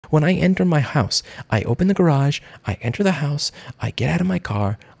When I enter my house, I open the garage, I enter the house, I get out of my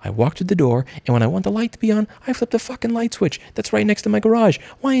car, I walk to the door, and when I want the light to be on, I flip the fucking light switch that's right next to my garage.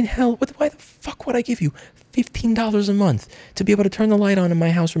 Why in hell, why the fuck would I give you $15 a month to be able to turn the light on in my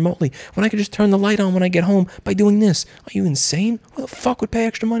house remotely when I could just turn the light on when I get home by doing this? Are you insane? Who the fuck would pay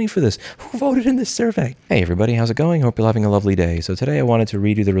extra money for this? Who voted in this survey? Hey everybody, how's it going? Hope you're having a lovely day. So today I wanted to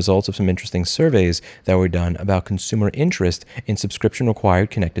read you the results of some interesting surveys that were done about consumer interest in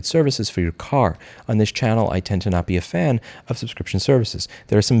subscription-required connected services for your car. On this channel, I tend to not be a fan of subscription services.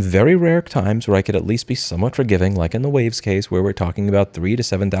 There are some very rare times where I could at least be somewhat forgiving, like in the Waves case, where we're talking about $3,000 to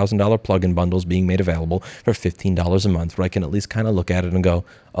 $7,000 plug-in bundles being made available for $15 a month, where I can at least kind of look at it and go,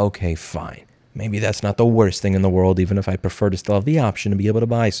 okay, fine. Maybe that's not the worst thing in the world, even if I prefer to still have the option to be able to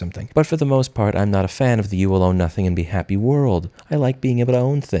buy something. But for the most part, I'm not a fan of the you will own nothing and be happy world. I like being able to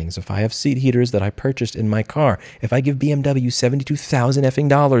own things. If I have seat heaters that I purchased in my car, if I give BMW 72,000 effing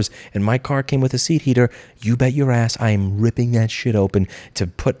dollars and my car came with a seat heater, you bet your ass I am ripping that shit open to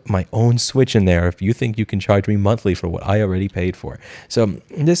put my own switch in there if you think you can charge me monthly for what I already paid for. So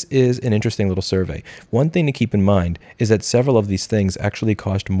this is an interesting little survey. One thing to keep in mind is that several of these things actually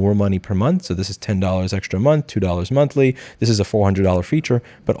cost more money per month. So this is $10 extra a month, $2 monthly. This is a $400 feature,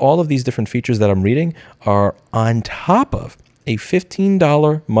 but all of these different features that I'm reading are on top of a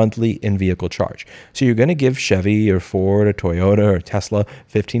 $15 monthly in-vehicle charge. So you're going to give Chevy or Ford or Toyota or Tesla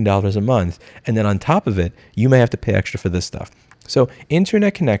 $15 a month, and then on top of it, you may have to pay extra for this stuff. So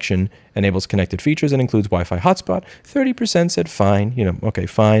internet connection enables connected features and includes Wi-Fi hotspot. 30% said fine, okay,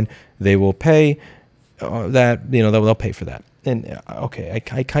 fine. They will pay that, they'll pay for that. And okay,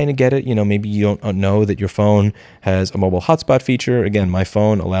 I kind of get it. Maybe you don't know that your phone has a mobile hotspot feature. Again, my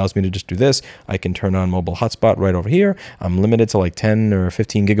phone allows me to just do this. I can turn on mobile hotspot right over here. I'm limited to like 10 or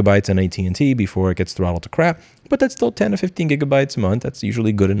 15 gigabytes on AT&T before it gets throttled to crap. But that's still 10 to 15 gigabytes a month. That's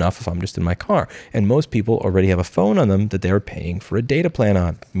usually good enough if I'm just in my car. And most people already have a phone on them that they're paying for a data plan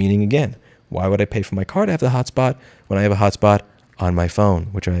on. Meaning, again, why would I pay for my car to have the hotspot when I have a hotspot on my phone,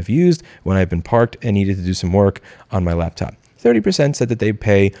 which I have used when I've been parked and needed to do some work on my laptop? 30% said that they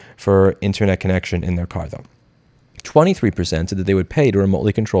pay for internet connection in their car, though. 23% said that they would pay to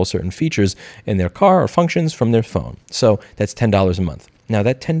remotely control certain features in their car or functions from their phone. So that's $10 a month. Now,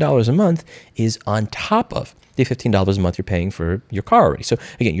 that $10 a month is on top of the $15 a month you're paying for your car already. So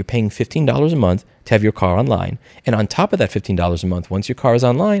again, you're paying $15 a month to have your car online. And on top of that $15 a month, once your car is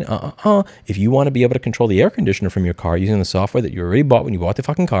online, if you want to be able to control the air conditioner from your car using the software that you already bought when you bought the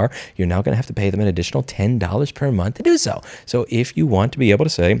fucking car, you're now going to have to pay them an additional $10 per month to do so. So if you want to be able to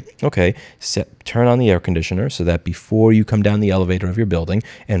say, okay, turn on the air conditioner so that before you come down the elevator of your building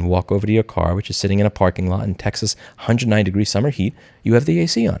and walk over to your car, which is sitting in a parking lot in Texas, 109-degree summer heat, you have the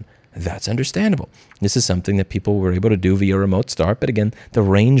AC on. That's understandable. This is something that people were able to do via remote start. But again, the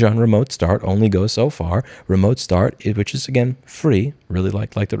range on remote start only goes so far. Remote start, which is, again, free, really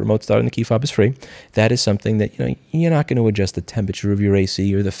like the remote start and the key fob is free. That is something that, you're not going to adjust the temperature of your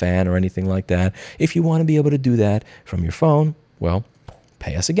AC or the fan or anything like that. If you want to be able to do that from your phone, well,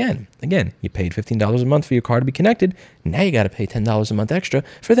 pay us again. Again, you paid $15 a month for your car to be connected. Now you got to pay $10 a month extra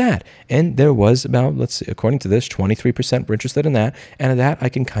for that. And there was about, let's see, according to this, 23% were interested in that. And that I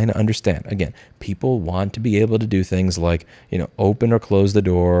can kind of understand. Again, people want to be able to do things like, open or close the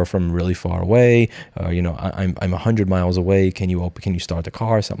door from really far away. I'm 100 miles away. Can you start the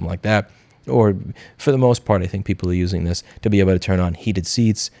car? Something like that. Or for the most part, I think people are using this to be able to turn on heated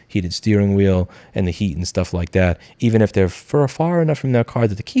seats, heated steering wheel, and the heat and stuff like that, even if they're far enough from their car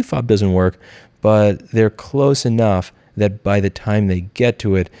that the key fob doesn't work, but they're close enough that by the time they get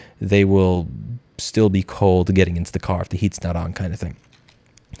to it, they will still be cold getting into the car if the heat's not on, kind of thing.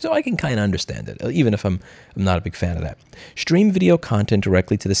 So I can kind of understand it, even if I'm not a big fan of that. Stream video content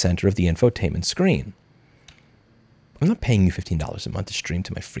directly to the center of the infotainment screen. I'm not paying you $15 a month to stream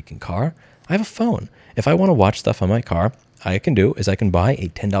to my freaking car. I have a phone. If I want to watch stuff on my car, I can buy a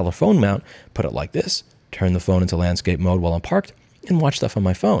 $10 phone mount, put it like this, turn the phone into landscape mode while I'm parked, and watch stuff on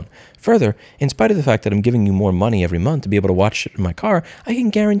my phone. Further, in spite of the fact that I'm giving you more money every month to be able to watch it in my car, I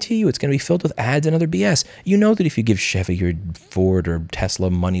can guarantee you it's going to be filled with ads and other BS. You know that if you give Chevy or Ford or Tesla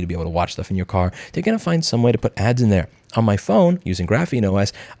money to be able to watch stuff in your car, they're going to find some way to put ads in there. On my phone, using Graphene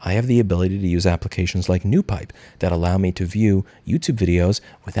OS, I have the ability to use applications like NewPipe that allow me to view YouTube videos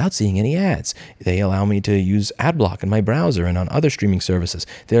without seeing any ads. They allow me to use AdBlock in my browser and on other streaming services.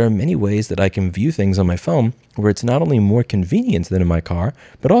 There are many ways that I can view things on my phone where it's not only more convenient than in my car,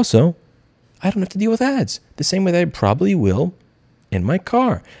 but also I don't have to deal with ads the same way that I probably will in my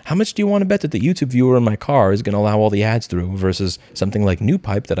car. How much do you want to bet that the YouTube viewer in my car is going to allow all the ads through versus something like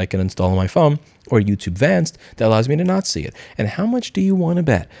NewPipe that I can install on my phone or YouTube Advanced that allows me to not see it. And how much do you want to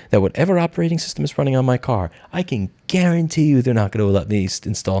bet that whatever operating system is running on my car, I can guarantee you they're not going to let me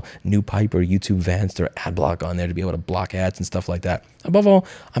install New Pipe or YouTube Advanced or AdBlock on there to be able to block ads and stuff like that. Above all,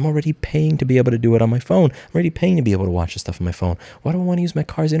 I'm already paying to be able to do it on my phone. I'm already paying to be able to watch this stuff on my phone. Why do I want to use my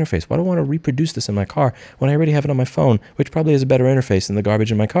car's interface? Why do I want to reproduce this in my car when I already have it on my phone, which probably has a better interface than the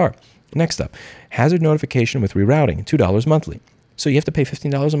garbage in my car? Next up, hazard notification with rerouting, $2 monthly. So you have to pay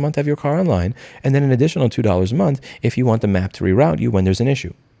 $15 a month to have your car online, and then an additional $2 a month if you want the map to reroute you when there's an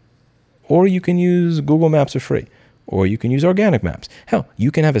issue. Or you can use Google Maps for free. Or you can use organic maps. Hell,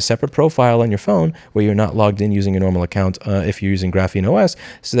 you can have a separate profile on your phone where you're not logged in using a normal account if you're using Graphene OS,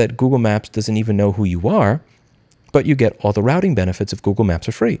 so that Google Maps doesn't even know who you are, but you get all the routing benefits of Google Maps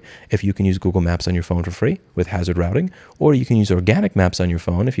for free. If you can use Google Maps on your phone for free with hazard routing, or you can use organic maps on your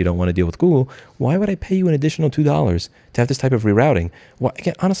phone if you don't want to deal with Google, why would I pay you an additional $2 to have this type of rerouting? Why,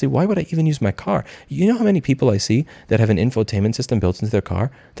 again, honestly, why would I even use my car? You know how many people I see that have an infotainment system built into their car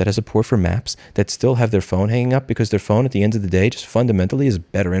that has support for maps, that still have their phone hanging up because their phone at the end of the day just fundamentally is a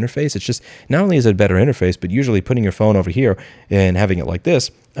better interface? It's just, not only is it a better interface, but usually putting your phone over here and having it like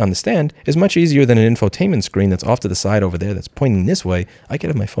this on the stand is much easier than an infotainment screen that's off to the side over there that's pointing this way. I could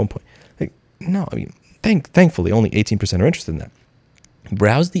have my phone point. Like, no, I mean, thankfully, only 18% are interested in that.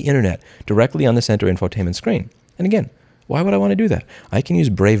 Browse the internet directly on the center infotainment screen. And again, why would I want to do that? I can use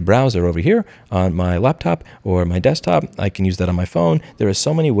Brave Browser over here on my laptop or my desktop. I can use that on my phone. There are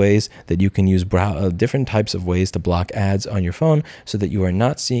so many ways that you can use different types of ways to block ads on your phone so that you are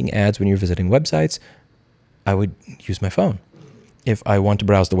not seeing ads when you're visiting websites. I would use my phone. If I want to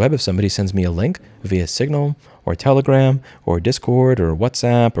browse the web, if somebody sends me a link via Signal or Telegram or Discord or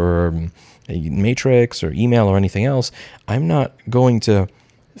WhatsApp or Matrix or email or anything else, I'm not going to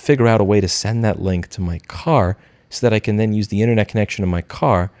figure out a way to send that link to my car so that I can then use the internet connection in my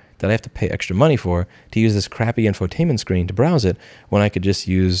car that I have to pay extra money for to use this crappy infotainment screen to browse it when I could just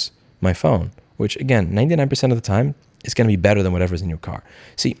use my phone, which again, 99% of the time is going to be better than whatever's in your car.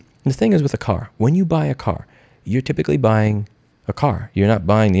 See, the thing is with a car, when you buy a car, you're typically buying a car. You're not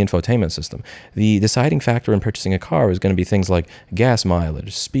buying the infotainment system. The deciding factor in purchasing a car is going to be things like gas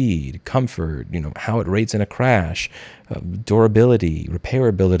mileage, speed, comfort, how it rates in a crash, durability,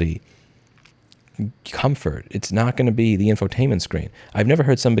 repairability, comfort. It's not going to be the infotainment screen. I've never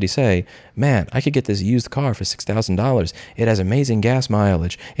heard somebody say, man, I could get this used car for $6,000. It has amazing gas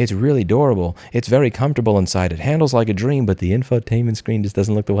mileage. It's really durable. It's very comfortable inside. It handles like a dream, but the infotainment screen just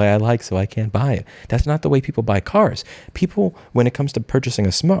doesn't look the way I like, so I can't buy it. That's not the way people buy cars. People, when it comes to purchasing a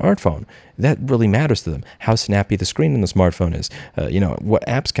smartphone, that really matters to them. How snappy the screen on the smartphone is. What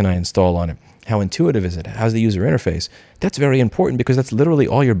apps can I install on it? How intuitive is it? How's the user interface? That's very important because that's literally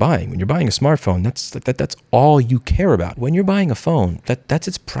all you're buying. When you're buying a smartphone, that's all you care about. When you're buying a phone, that's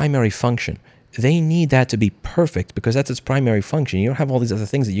its primary function. They need that to be perfect because that's its primary function. You don't have all these other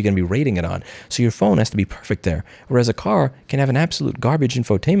things that you're going to be rating it on. So your phone has to be perfect there. Whereas a car can have an absolute garbage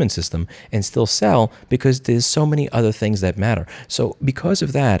infotainment system and still sell because there's so many other things that matter. So because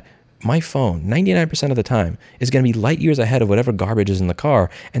of that, my phone, 99% of the time, is going to be light years ahead of whatever garbage is in the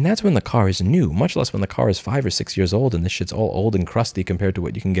car. And that's when the car is new, much less when the car is 5 or 6 years old and this shit's all old and crusty compared to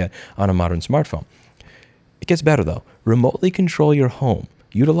what you can get on a modern smartphone. It gets better though. Remotely control your home.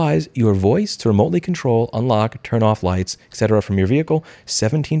 Utilize your voice to remotely control, unlock, turn off lights, etc. from your vehicle.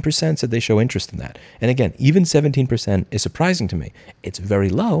 17% said they show interest in that. And again, even 17% is surprising to me. It's very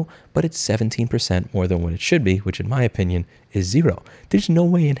low, but it's 17% more than what it should be, which in my opinion is zero. There's no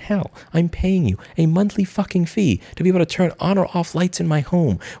way in hell I'm paying you a monthly fucking fee to be able to turn on or off lights in my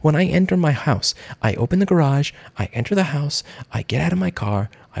home. When I enter my house, I open the garage, I enter the house, I get out of my car,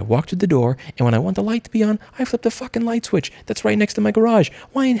 I walk to the door, and when I want the light to be on, I flip the fucking light switch that's right next to my garage.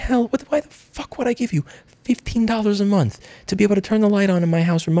 Why in hell, why the fuck would I give you $15 a month to be able to turn the light on in my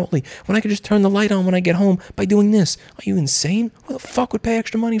house remotely when I could just turn the light on when I get home by doing this? Are you insane? Who the fuck would pay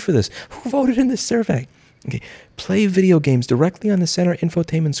extra money for this? Who voted in this survey? Okay, play video games directly on the center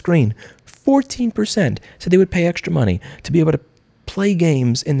infotainment screen. 14% said they would pay extra money to be able to play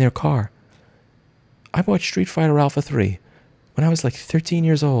games in their car. I bought Street Fighter Alpha 3 when I was like 13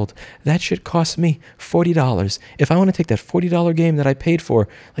 years old. That shit cost me $40. If I want to take that $40 game that I paid for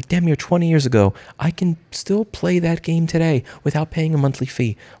like damn near 20 years ago, I can still play that game today without paying a monthly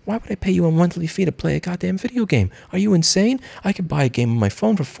fee. Why would I pay you a monthly fee to play a goddamn video game? Are you insane? I could buy a game on my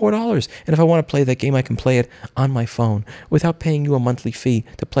phone for $4, and if I want to play that game, I can play it on my phone without paying you a monthly fee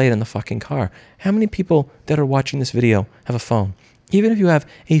to play it in the fucking car. How many people that are watching this video have a phone? Even if you have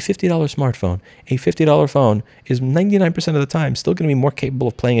a $50 smartphone, a $50 phone is 99% of the time still going to be more capable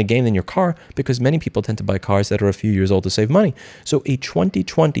of playing a game than your car, because many people tend to buy cars that are a few years old to save money. So a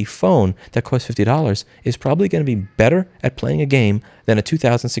 2020 phone that costs $50 is probably going to be better at playing a game than a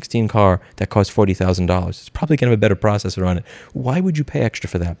 2016 car that costs $40,000. It's probably going to have a better processor on it. Why would you pay extra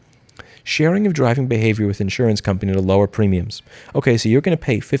for that? Sharing of driving behavior with insurance company to lower premiums. Okay, so you're going to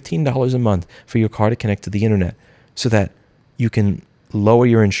pay $15 a month for your car to connect to the internet so that you can lower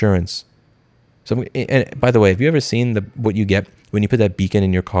your insurance. So, and by the way, have you ever seen what you get when you put that beacon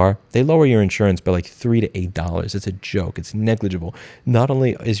in your car? They lower your insurance by like $3 to $8. It's a joke. It's negligible. Not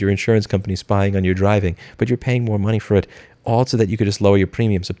only is your insurance company spying on your driving, but you're paying more money for it, all so that you could just lower your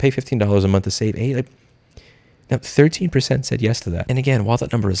premium. So pay $15 a month to save $8. Now, 13% said yes to that. And again, while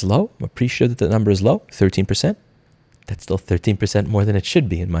that number is low, I'm pretty sure that the number is low, 13%. That's still 13% more than it should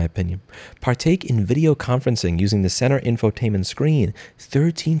be, in my opinion. Partake in video conferencing using the center infotainment screen.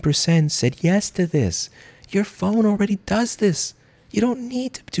 13% said yes to this. Your phone already does this. You don't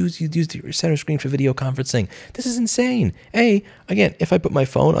need to use your center screen for video conferencing. This is insane. Again, if I put my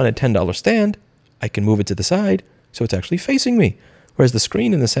phone on a $10 stand, I can move it to the side so it's actually facing me. Whereas the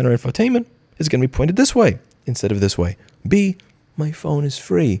screen in the center infotainment is going to be pointed this way instead of this way. B, my phone is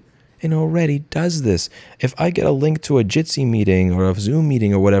free and already does this. If I get a link to a Jitsi meeting or a Zoom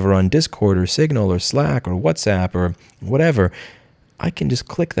meeting or whatever on Discord or Signal or Slack or WhatsApp or whatever, I can just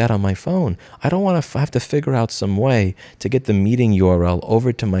click that on my phone. I don't want to have to figure out some way to get the meeting URL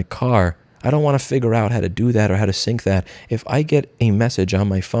over to my car. I don't want to figure out how to do that or how to sync that. If I get a message on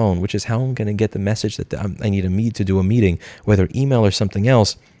my phone, which is how I'm going to get the message that I need to do a meeting, whether email or something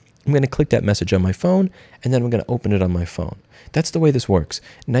else, I'm going to click that message on my phone, and then I'm going to open it on my phone. That's the way this works.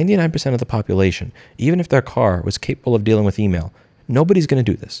 99% of the population, even if their car was capable of dealing with email, nobody's going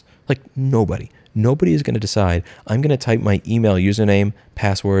to do this. Like, nobody. Nobody is going to decide, I'm going to type my email username,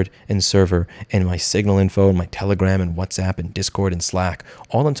 password, and server, and my Signal info, and my Telegram, and WhatsApp, and Discord, and Slack,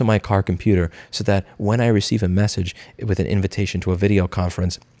 all into my car computer, so that when I receive a message with an invitation to a video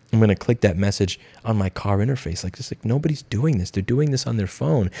conference, I'm going to click that message on my car interface. Like nobody's doing this. They're doing this on their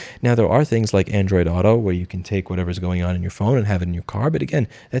phone. Now, there are things like Android Auto where you can take whatever's going on in your phone and have it in your car. But again,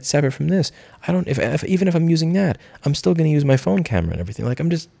 that's separate from this. I don't, even if I'm using that, I'm still going to use my phone camera and everything. Like, I'm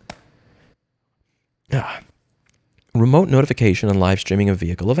just, remote notification and live streaming of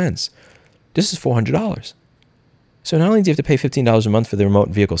vehicle events. This is $400. So not only do you have to pay $15 a month for the remote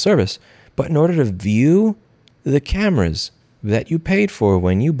vehicle service, but in order to view the cameras that you paid for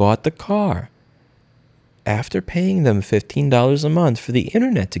when you bought the car, after paying them $15 a month for the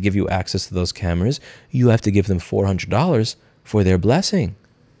internet to give you access to those cameras, you have to give them $400 for their blessing.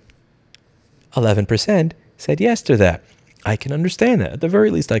 11% said yes to that. I can understand that. At the very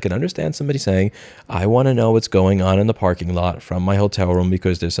least, I can understand somebody saying, I want to know what's going on in the parking lot from my hotel room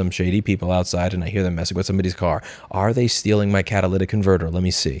because there's some shady people outside and I hear them messing with somebody's car. Are they stealing my catalytic converter? Let me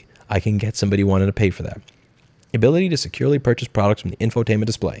see. I can get somebody wanting to pay for that. Ability to securely purchase products from the infotainment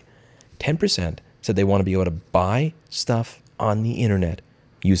display. 10% said they want to be able to buy stuff on the internet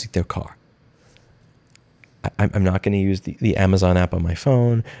using their car. I'm not going to use the Amazon app on my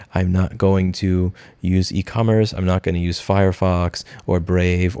phone. I'm not going to use e-commerce. I'm not going to use Firefox or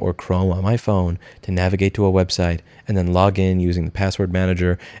Brave or Chrome on my phone to navigate to a website and then log in using the password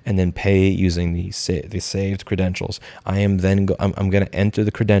manager and then pay using the saved credentials. I'm going to enter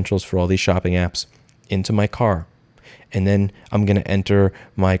the credentials for all these shopping apps into my car. And then I'm going to enter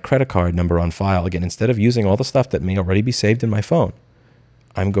my credit card number on file. Again, instead of using all the stuff that may already be saved in my phone,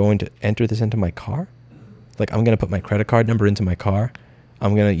 I'm going to enter this into my car. Like, I'm going to put my credit card number into my car.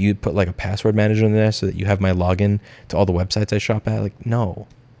 I'm going to put like a password manager in there so that you have my login to all the websites I shop at. Like, no,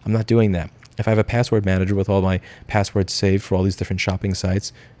 I'm not doing that. If I have a password manager with all my passwords saved for all these different shopping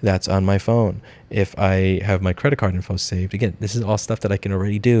sites, that's on my phone. If I have my credit card info saved, again, this is all stuff that I can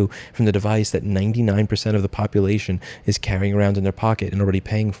already do from the device that 99% of the population is carrying around in their pocket and already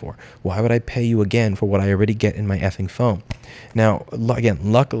paying for. Why would I pay you again for what I already get in my effing phone? Now, again,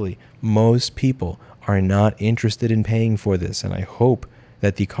 luckily, most people are not interested in paying for this, and I hope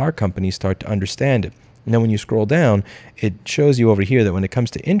that the car companies start to understand it. Now, when you scroll down, it shows you over here that when it comes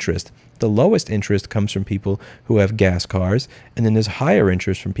to interest, the lowest interest comes from people who have gas cars, and then there's higher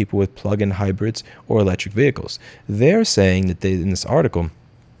interest from people with plug-in hybrids or electric vehicles. They're saying that in this article,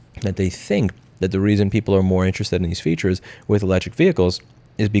 that they think that the reason people are more interested in these features with electric vehicles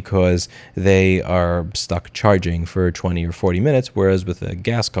is because they are stuck charging for 20 or 40 minutes, whereas with a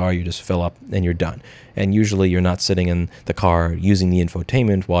gas car, you just fill up and you're done. And usually you're not sitting in the car using the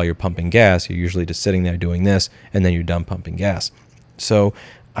infotainment while you're pumping gas. You're usually just sitting there doing this, and then you're done pumping gas. So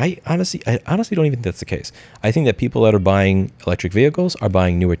I honestly don't even think that's the case. I think that people that are buying electric vehicles are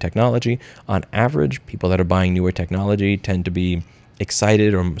buying newer technology. On average, people that are buying newer technology tend to be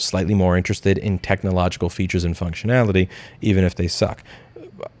excited or slightly more interested in technological features and functionality, even if they suck.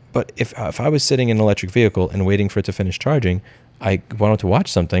 But if I was sitting in an electric vehicle and waiting for it to finish charging, I wanted to watch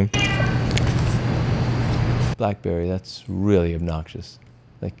something. BlackBerry, that's really obnoxious.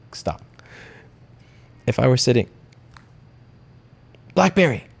 Like, stop. If I were sitting...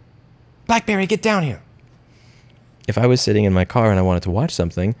 BlackBerry, get down here. If I was sitting in my car and I wanted to watch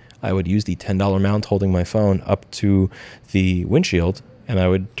something, I would use the $10 mount holding my phone up to the windshield, and I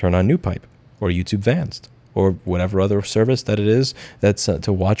would turn on NewPipe or YouTube Vanced or whatever other service that it is that's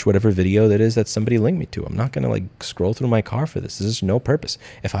to watch whatever video that is that somebody linked me to. I'm not going to like scroll through my car for this. This is no purpose.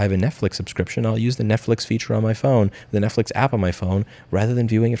 If I have a Netflix subscription, I'll use the Netflix feature on my phone, the Netflix app on my phone, rather than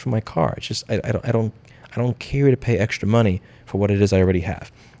viewing it from my car. It's just, I don't care to pay extra money for what it is I already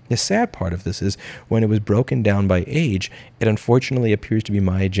have. The sad part of this is when it was broken down by age, it unfortunately appears to be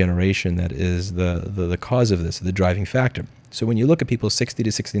my generation that is the cause of this, the driving factor. So when you look at people 60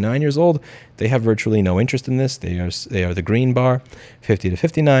 to 69 years old, they have virtually no interest in this. They are the green bar. 50 to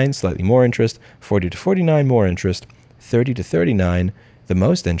 59, slightly more interest. 40 to 49, more interest. 30 to 39, the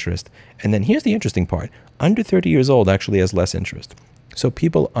most interest. And then here's the interesting part. Under 30 years old actually has less interest. So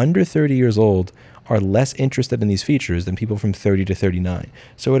people under 30 years old are less interested in these features than people from 30 to 39.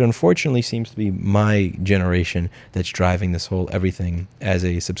 So it unfortunately seems to be my generation that's driving this whole everything as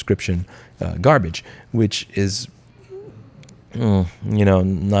a subscription garbage, which is, you know,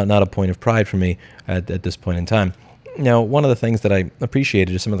 not a point of pride for me at this point in time. Now, one of the things that I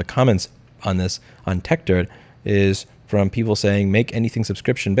appreciated is some of the comments on this on TechDirt is from people saying, make anything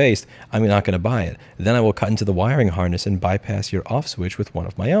subscription-based, I'm not going to buy it. Then I will cut into the wiring harness and bypass your off switch with one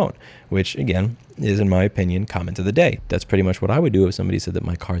of my own, which, again, is, in my opinion, comment of the day. That's pretty much what I would do if somebody said that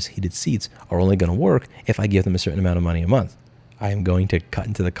my car's heated seats are only going to work if I give them a certain amount of money a month. I am going to cut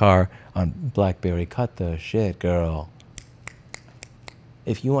into the car on BlackBerry. Cut the shit, girl.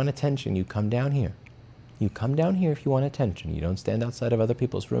 If you want attention, you come down here. You come down here if you want attention. You don't stand outside of other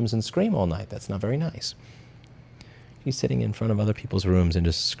people's rooms and scream all night. That's not very nice. She's sitting in front of other people's rooms and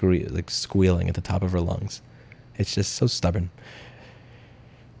just squealing at the top of her lungs. It's just so stubborn.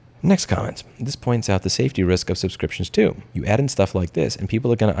 Next comment. This points out the safety risk of subscriptions too. You add in stuff like this and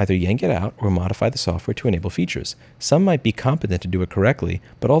people are going to either yank it out or modify the software to enable features. Some might be competent to do it correctly,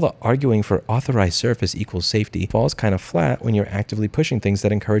 but all the arguing for authorized service equals safety falls kind of flat when you're actively pushing things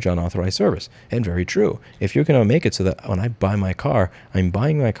that encourage unauthorized service. And very true. If you're going to make it so that when I buy my car, I'm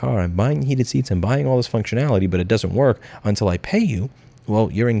buying heated seats, I'm buying all this functionality, but it doesn't work until I pay you,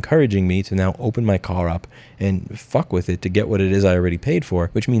 well, you're encouraging me to now open my car up and fuck with it to get what it is I already paid for,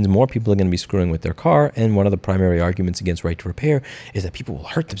 which means more people are going to be screwing with their car. And one of the primary arguments against right to repair is that people will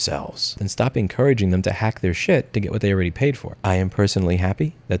hurt themselves. And stop encouraging them to hack their shit to get what they already paid for. I am personally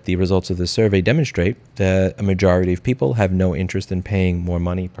happy that the results of this survey demonstrate that a majority of people have no interest in paying more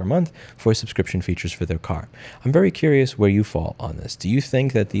money per month for subscription features for their car. I'm very curious where you fall on this. Do you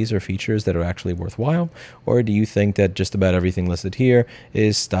think that these are features that are actually worthwhile? Or do you think that just about everything listed here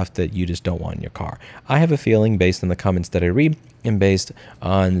is stuff that you just don't want in your car? I have a feeling, based on the comments that I read and based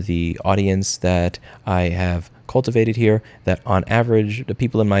on the audience that I have cultivated here, that on average, the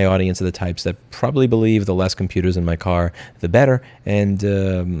people in my audience are the types that probably believe the less computers in my car, the better. And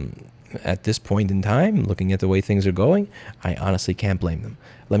at this point in time, looking at the way things are going, I honestly can't blame them.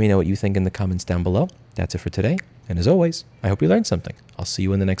 Let me know what you think in the comments down below. That's it for today. And as always, I hope you learned something. I'll see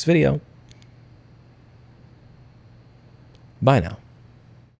you in the next video. Bye now.